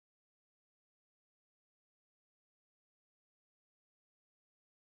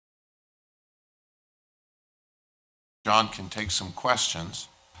John can take some questions.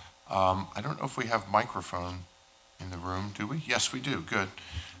 I don't know if we have microphone in the room, do we? Yes, we do. Good.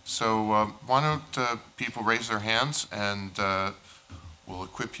 So why don't people raise their hands and we'll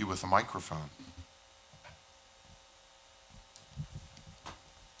equip you with a microphone.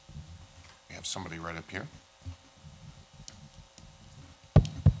 We have somebody right up here.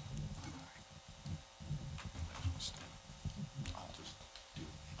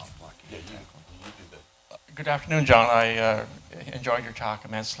 Good afternoon, John. I enjoyed your talk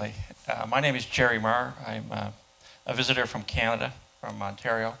immensely. My name is Jerry Marr. I'm a visitor from Canada, from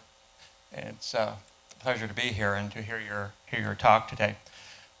Ontario. It's a pleasure to be here and to hear your talk today.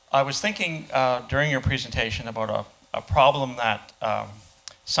 I was thinking during your presentation about a problem that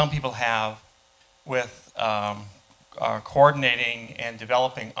some people have with coordinating and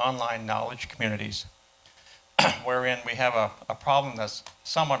developing online knowledge communities, wherein we have a problem that's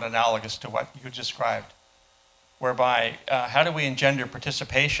somewhat analogous to what you described, whereby how do we engender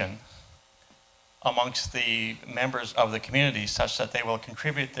participation amongst the members of the community such that they will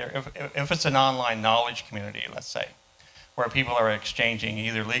contribute their, if it's an online knowledge community, let's say, where people are exchanging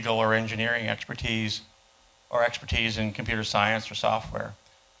either legal or engineering expertise or expertise in computer science or software,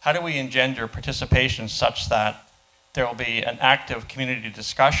 how do we engender participation such that there will be an active community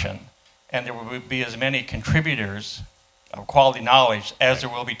discussion and there will be as many contributors of quality knowledge as there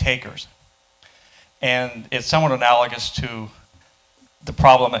will be takers? And it's somewhat analogous to the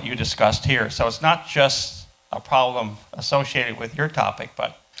problem that you discussed here. So it's not just a problem associated with your topic,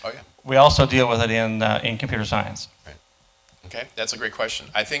 but we also deal with it in computer science. Right. Okay, that's a great question.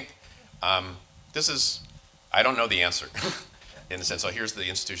 I think this is, I don't know the answer in the sense, so here's the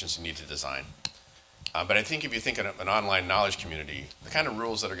institutions you need to design. But I think if you think of an online knowledge community, the kind of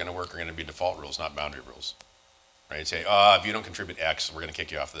rules that are going to work are going to be default rules, not boundary rules. Right? Say, if you don't contribute X, we're going to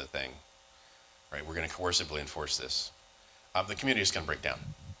kick you off of the thing. Right? We're going to coercively enforce this. The community is going to break down.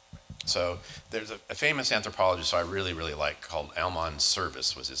 So there's a famous anthropologist I really, really like called Almon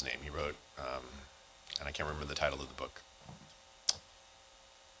Service was his name. He wrote, and I can't remember the title of the book,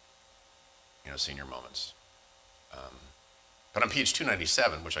 Senior Moments. But on page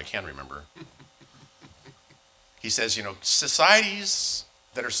 297, which I can remember, he says, societies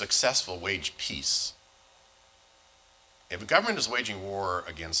that are successful wage peace. If a government is waging war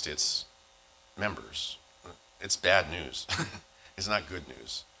against its members, it's bad news. It's not good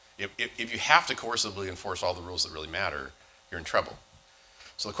news. If you have to coercively enforce all the rules that really matter, you're in trouble.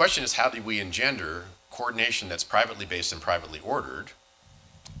 So the question is, how do we engender coordination that's privately based and privately ordered?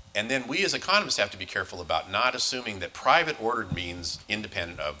 And then we as economists have to be careful about not assuming that private ordered means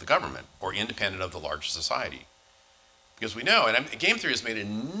independent of the government or independent of the larger society. Because we know, and game theory has made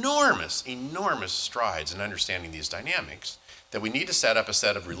enormous, enormous strides in understanding these dynamics, that we need to set up a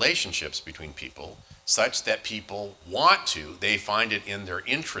set of relationships between people such that people want to, they find it in their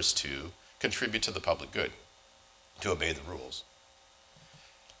interest to contribute to the public good, to obey the rules.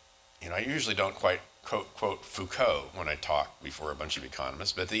 I usually don't quite quote Foucault when I talk before a bunch of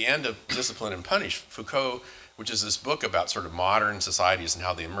economists, but at the end of Discipline and Punish, Foucault, which is this book about sort of modern societies and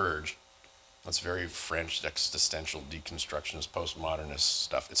how they emerge, that's very French existential deconstructionist, postmodernist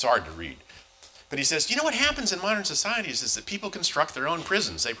stuff. It's hard to read. But he says, what happens in modern societies is that people construct their own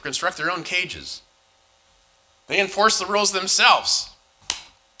prisons. They construct their own cages. They enforce the rules themselves.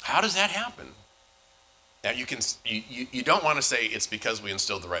 How does that happen? Now you don't want to say it's because we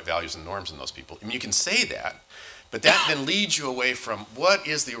instilled the right values and norms in those people. I mean, you can say that, but that then leads you away from what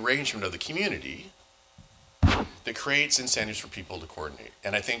is the arrangement of the community that creates incentives for people to coordinate.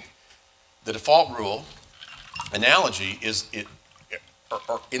 And I think the default rule analogy is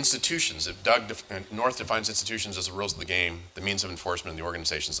or institutions. If North defines institutions as the rules of the game, the means of enforcement, and the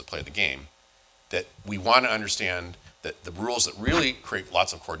organizations that play the game, that we want to understand that the rules that really create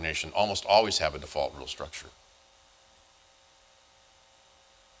lots of coordination almost always have a default rule structure.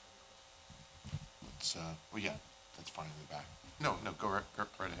 Well, yeah, that's fine in the back. No, go right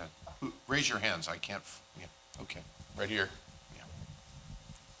ahead. Raise your hands. I can't. Yeah, okay. Right here.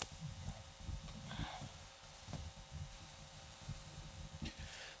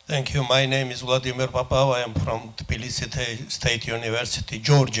 Thank you. My name is Vladimir Popov. I am from Tbilisi State University,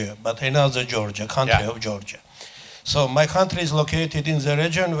 Georgia, but another Georgia, country of Georgia. So my country is located in the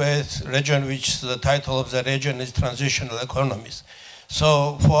region which the title of the region is transitional economies.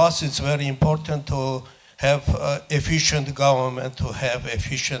 So for us, it's very important to have efficient government, to have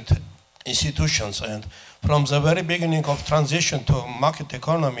efficient institutions. And from the very beginning of transition to market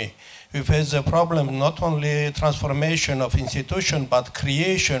economy, we face the problem not only transformation of institution, but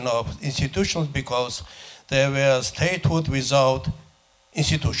creation of institutions because they were statehood without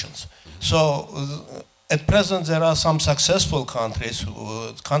institutions. So at present, there are some successful countries.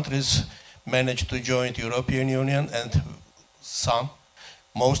 Countries managed to join the European Union, and some,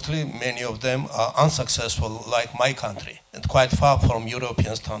 mostly, many of them are unsuccessful, like my country, and quite far from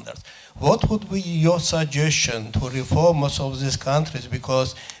European standards. What would be your suggestion to reform most of these countries?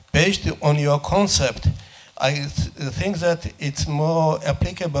 Because based on your concept, I think that it's more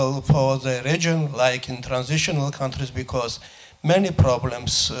applicable for the region, like in transitional countries, because many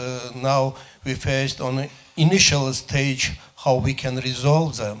problems now we faced on the initial stage, how we can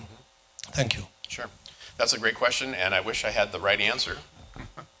resolve them. Thank you. Sure. That's a great question, and I wish I had the right answer.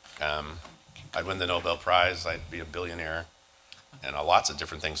 I'd win the Nobel Prize, I'd be a billionaire, and lots of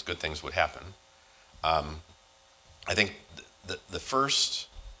different things, good things would happen. I think the first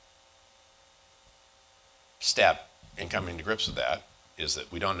step in coming to grips with that is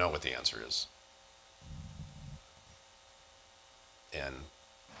that we don't know what the answer is. And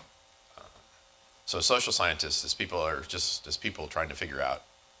so social scientists, as people are just as people trying to figure out,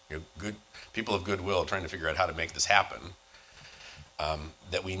 good people of goodwill trying to figure out how to make this happen,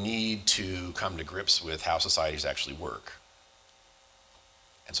 that we need to come to grips with how societies actually work.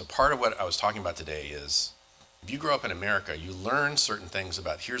 And so part of what I was talking about today is, if you grow up in America, you learn certain things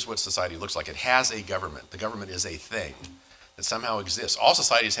about here's what society looks like. It has a government. The government is a thing that somehow exists. All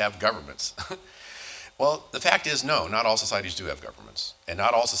societies have governments. Well, the fact is, no, not all societies do have governments. And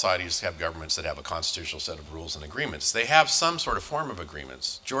not all societies have governments that have a constitutional set of rules and agreements. They have some sort of form of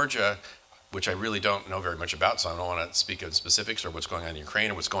agreements. Georgia, which I really don't know very much about, so I don't want to speak of specifics or what's going on in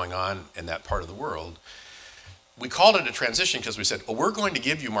Ukraine or what's going on in that part of the world. We called it a transition because we said, well, we're going to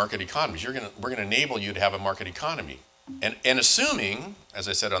give you market economies. We're going to enable you to have a market economy. And assuming, as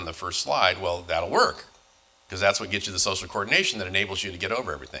I said on the first slide, well, that'll work, because that's what gets you the social coordination that enables you to get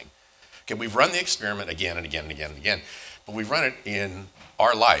over everything. Okay, we've run the experiment again and again and again and again, but we've run it in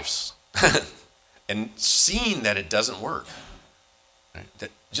our lives and seen that it doesn't work. Right?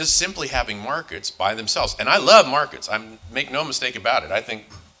 That just simply having markets by themselves, and I love markets. Make no mistake about it. I think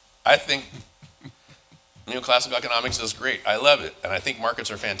classical economics is great. I love it, and I think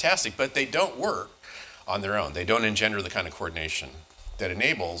markets are fantastic, but they don't work on their own. They don't engender the kind of coordination that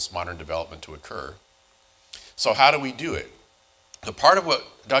enables modern development to occur. So how do we do it? So part of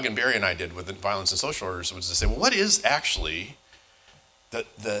what Doug and Barry and I did with the violence and social orders was to say, well, what is actually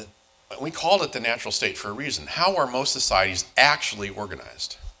we called it the natural state for a reason. How are most societies actually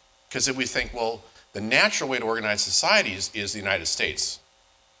organized? Because if we think, well, the natural way to organize societies is the United States,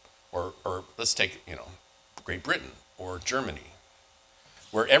 or let's take, Great Britain or Germany,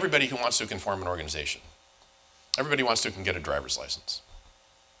 where everybody who wants to can form an organization. Everybody wants to can get a driver's license.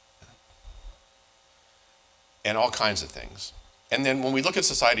 And all kinds of things. And then when we look at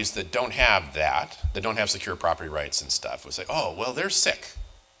societies that don't have that, that don't have secure property rights and stuff, we say, oh, well, they're sick.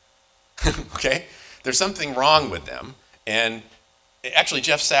 Okay? There's something wrong with them. And actually,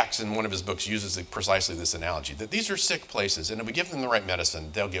 Jeff Sachs, in one of his books, uses precisely this analogy, that these are sick places, and if we give them the right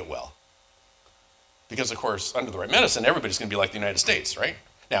medicine, they'll get well. Because, of course, under the right medicine, everybody's going to be like the United States, right?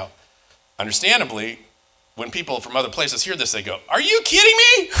 Now, understandably, when people from other places hear this, they go, are you kidding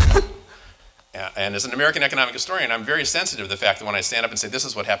me? And as an American economic historian, I'm very sensitive to the fact that when I stand up and say, this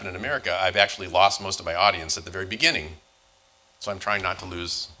is what happened in America, I've actually lost most of my audience at the very beginning. So I'm trying not to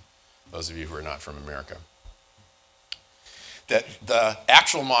lose those of you who are not from America. That the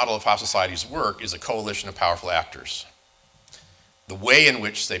actual model of how societies work is a coalition of powerful actors. The way in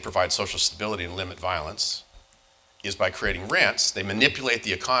which they provide social stability and limit violence is by creating rents. They manipulate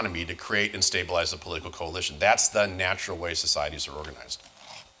the economy to create and stabilize a political coalition. That's the natural way societies are organized.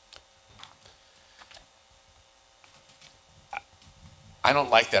 I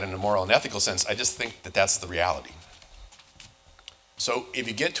don't like that in a moral and ethical sense. I just think that that's the reality. So if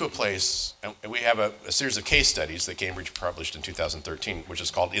you get to a place, and we have a series of case studies that Cambridge published in 2013, which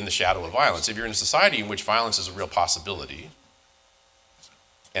is called In the Shadow of Violence. If you're in a society in which violence is a real possibility,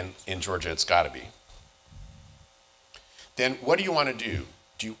 and in Georgia it's got to be, then what do you want to do?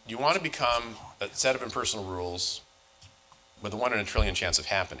 Do you want to become a set of impersonal rules with a 1 in a trillion chance of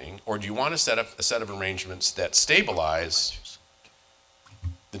happening, or do you want to set up a set of arrangements that stabilize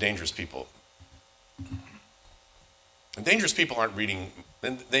the dangerous people? And dangerous people aren't reading,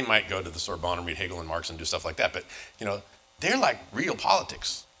 they might go to the Sorbonne and read Hegel and Marx and do stuff like that, but they're like real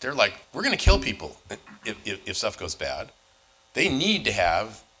politics. They're like, we're going to kill people if stuff goes bad. They need to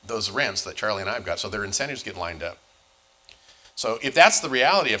have those rents that Charlie and I have got, so their incentives get lined up. So if that's the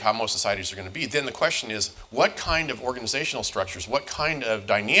reality of how most societies are going to be, then the question is, what kind of organizational structures, what kind of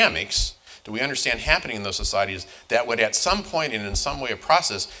dynamics do we understand happening in those societies that would at some point and in some way of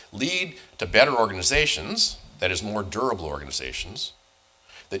process lead to better organizations, that is more durable organizations,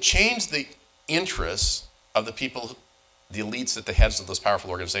 that change the interests of the people, the elites at the heads of those powerful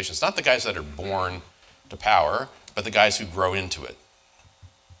organizations. Not the guys that are born to power, but the guys who grow into it.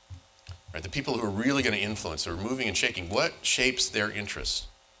 Right? The people who are really going to influence, who are moving and shaking. What shapes their interests?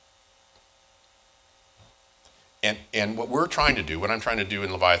 And what we're trying to do, what I'm trying to do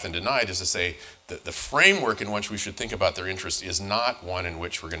in Leviathan Denied, is to say that the framework in which we should think about their interests is not one in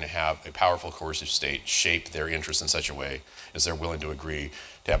which we're going to have a powerful coercive state shape their interests in such a way as they're willing to agree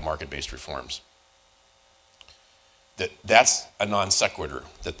to have market-based reforms. That's a non sequitur,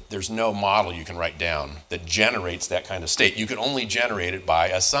 that there's no model you can write down that generates that kind of state. You can only generate it by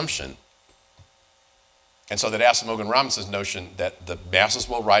assumption. And so that Asamoah Robinson's notion that the masses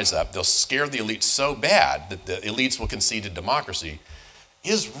will rise up, they'll scare the elites so bad that the elites will concede to democracy,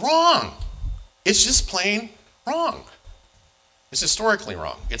 is wrong. It's just plain wrong. It's historically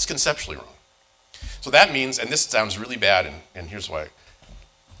wrong. It's conceptually wrong. So that means, and this sounds really bad, and here's why.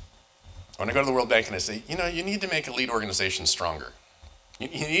 When I go to the World Bank and I say, you know, you need to make elite organizations stronger. You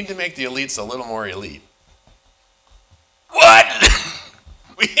need to make the elites a little more elite. What?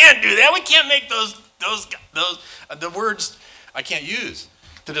 We can't do that. We can't make the words I can't use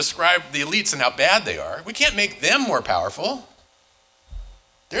to describe the elites and how bad they are. We can't make them more powerful.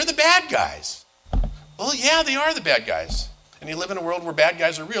 They're the bad guys. Well, yeah, they are the bad guys. And you live in a world where bad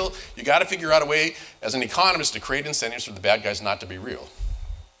guys are real. You got to figure out a way as an economist to create incentives for the bad guys not to be real,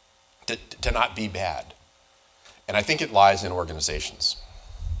 to not be bad. And I think it lies in organizations,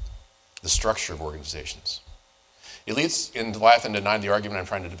 the structure of organizations. Elites in Leviathan Denied, the argument I'm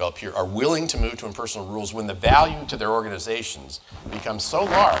trying to develop here, are willing to move to impersonal rules when the value to their organizations becomes so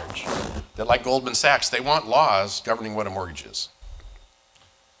large that, like Goldman Sachs, they want laws governing what a mortgage is.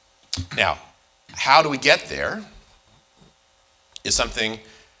 Now, how do we get there is something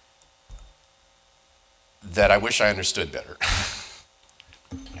that I wish I understood better.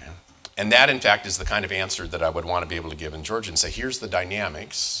 And that, in fact, is the kind of answer that I would want to be able to give in Georgia and say, here's the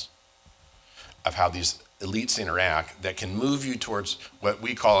dynamics of how these elites interact that can move you towards what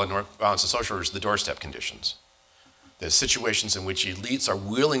we call in North Balance and Social Orders the doorstep conditions. The situations in which elites are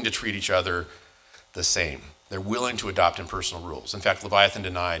willing to treat each other the same. They're willing to adopt impersonal rules. In fact, Leviathan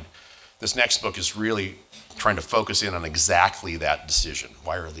Denied, this next book is really trying to focus in on exactly that decision.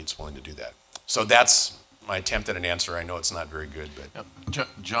 Why are elites willing to do that? So that's my attempt at an answer. I know it's not very good, but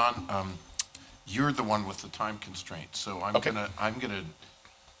John, you're the one with the time constraint, so I'm Okay. gonna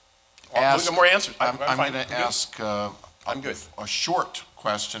ask, ask more answers. I'm fine. going to ask I'm good. a short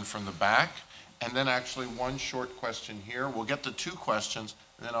question from the back, and then actually one short question here. We'll get to two questions,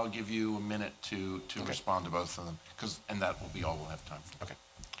 and then I'll give you a minute to respond to both of them, and that will be all we'll have time for. Okay.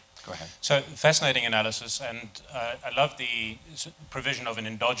 Go ahead. So fascinating analysis, and I love the provision of an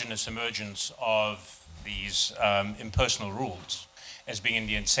endogenous emergence of these impersonal rules as being in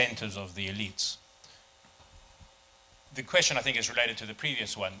the incentives of the elites. The question, I think, is related to the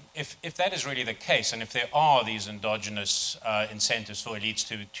previous one. If that is really the case, and if there are these endogenous incentives for elites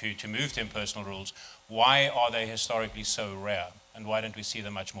to move to impersonal rules, why are they historically so rare? And why don't we see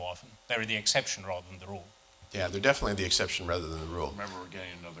them much more often? They're the exception rather than the rule. Yeah, they're definitely the exception rather than the rule. Remember, we're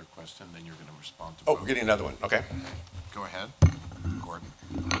getting another question, then you're going to respond to Oh, both. we're getting another one. Okay. Go ahead, Gordon.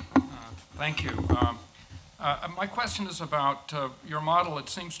 Thank you. My question is about your model. It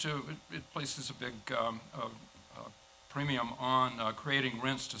seems it places a big premium on creating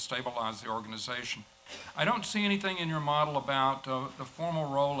rents to stabilize the organization. I don't see anything in your model about the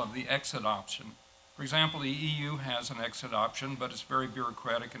formal role of the exit option. For example, the EU has an exit option, but it's very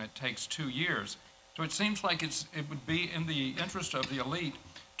bureaucratic and it takes 2 years. So it seems like it would be in the interest of the elite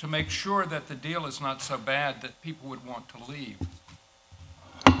to make sure that the deal is not so bad that people would want to leave.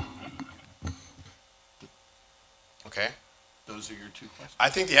 Okay. Those are your two questions. I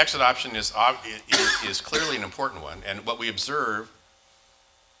think the exit option is clearly an important one. And what we observe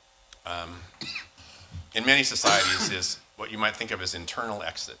in many societies is what you might think of as internal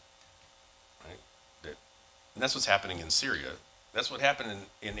exit. Right? And that's what's happening in Syria. That's what happened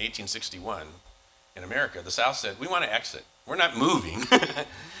in 1861 in America. The South said, we want to exit. We're not moving.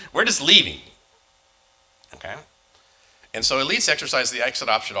 We're just leaving. Okay? And so elites exercise the exit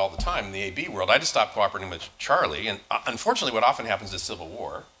option all the time in the AB world. I just stopped cooperating with Charlie, and unfortunately what often happens is civil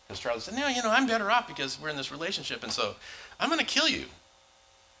war, because Charlie said, no, I'm better off because we're in this relationship, and so I'm going to kill you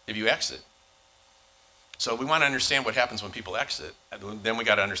if you exit. So we want to understand what happens when people exit, and then we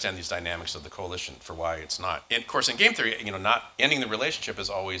got to understand these dynamics of the coalition for why it's not. And of course, in game theory, not ending the relationship is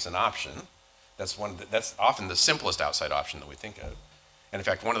always an option. That's often the simplest outside option that we think of. And in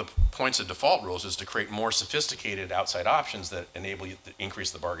fact, one of the points of default rules is to create more sophisticated outside options that enable you to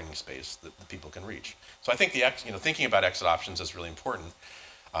increase the bargaining space that the people can reach. So I think thinking about exit options is really important.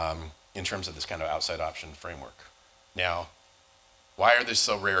 in terms of this kind of outside option framework. Now, why are they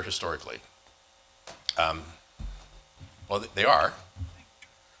so rare historically? Well, they are.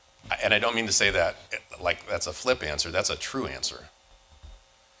 And I don't mean to say that like that's a flip answer, that's a true answer.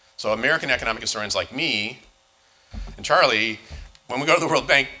 So American economic historians like me and Charlie, when we go to the World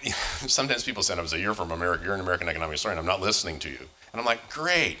Bank, sometimes people stand up and say, you're from America, you're an American economic historian, I'm not listening to you. And I'm like,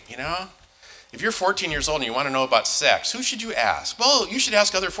 great, you know? If you're 14 years old and you want to know about sex, who should you ask? Well, you should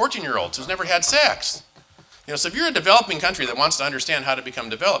ask other 14-year-olds who's never had sex. You know, so if you're a developing country that wants to understand how to become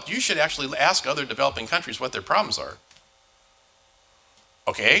developed, you should actually ask other developing countries what their problems are.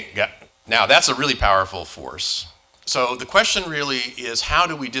 Okay, now that's a really powerful force. So the question really is, how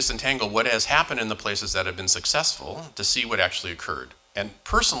do we disentangle what has happened in the places that have been successful to see what actually occurred? And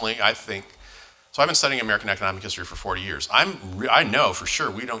personally, I think, so I've been studying American economic history for 40 years. I know for sure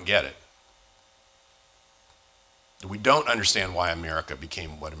we don't get it. We don't understand why America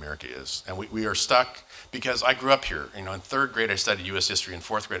became what America is. And we are stuck because I grew up here. You know, in 3rd grade I studied US history, in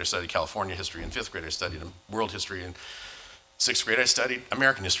 4th grade I studied California history, in 5th grade I studied world history, and 6th grade I studied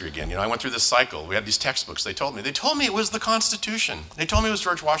American history again. You know, I went through this cycle. We had these textbooks. They told me it was the Constitution. They told me it was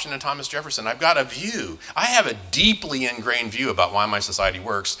George Washington and Thomas Jefferson. I've got a view. I have a deeply ingrained view about why my society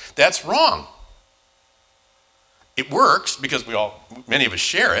works. That's wrong. It works because many of us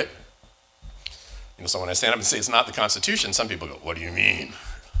share it. You know, so when I stand up and say it's not the Constitution, some people go, what do you mean?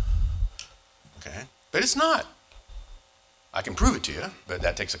 Okay, but it's not. I can prove it to you, but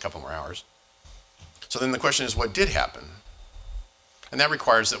that takes a couple more hours. So then the question is, what did happen? And that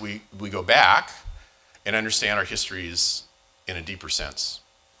requires that we go back and understand our histories in a deeper sense.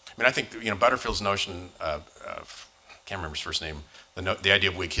 I mean, I think, you know, Butterfield's notion of can't remember his first name, the idea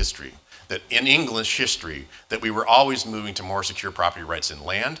of Whig history, that in English history, that we were always moving to more secure property rights in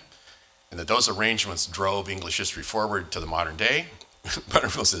land, and that those arrangements drove English history forward to the modern day.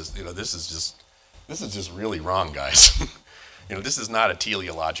 Butterfield says, you know, this is just really wrong, guys. You know, this is not a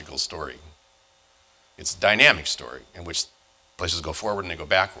teleological story. It's a dynamic story in which places go forward and they go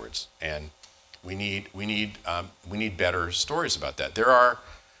backwards, and we need better stories about that. There are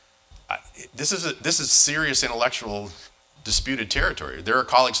this is serious intellectual disputed territory. There are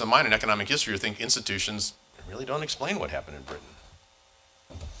colleagues of mine in economic history who think institutions really don't explain what happened in Britain.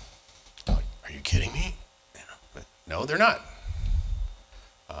 Are you kidding me? But no, they're not.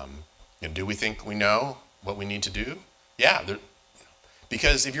 And do we think we know what we need to do? Yeah,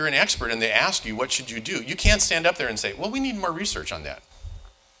 because if you're an expert and they ask you, what should you do? You can't stand up there and say, well, we need more research on that.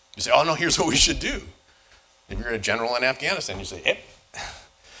 You say, oh, no, here's what we should do. If you're a general in Afghanistan, you say, hey,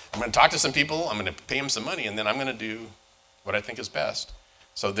 I'm going to talk to some people, I'm going to pay them some money, and then I'm going to do what I think is best.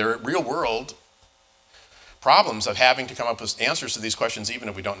 So there are real world problems of having to come up with answers to these questions even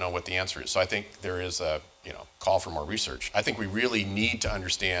if we don't know what the answer is. So I think there is a call for more research. I think we really need to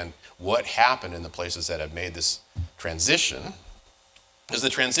understand what happened in the places that have made this transition. Because the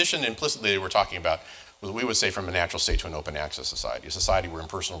transition implicitly we're talking about, we would say from a natural state to an open access society, a society where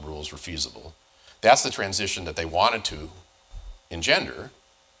impersonal rules were feasible. That's the transition that they wanted to engender.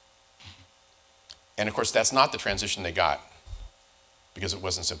 And of course, that's not the transition they got, because it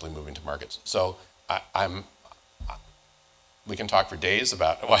wasn't simply moving to markets. So we can talk for days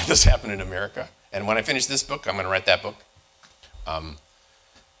about why this happened in America. And when I finish this book, I'm going to write that book.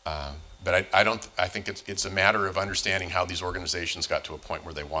 But I think it's a matter of understanding how these organizations got to a point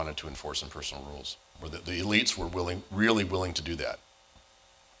where they wanted to enforce impersonal rules, where the elites were really willing to do that.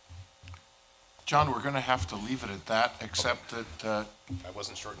 John, we're going to have to leave it at that, except that... I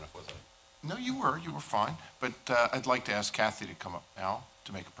wasn't short enough, was I? No, you were fine. But I'd like to ask Kathy to come up now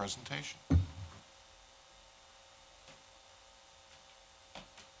to make a presentation.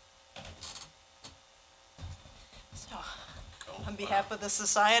 So, on behalf of the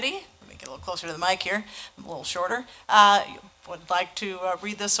society, let me get a little closer to the mic here, I'm a little shorter. Would like to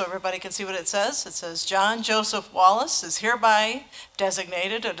read this so everybody can see what it says. It says, John Joseph Wallis is hereby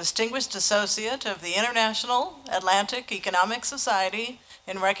designated a distinguished associate of the International Atlantic Economic Society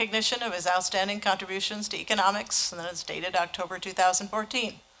in recognition of his outstanding contributions to economics, and then it's dated October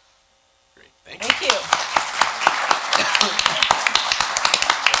 2014. Great, thank you. Thank you.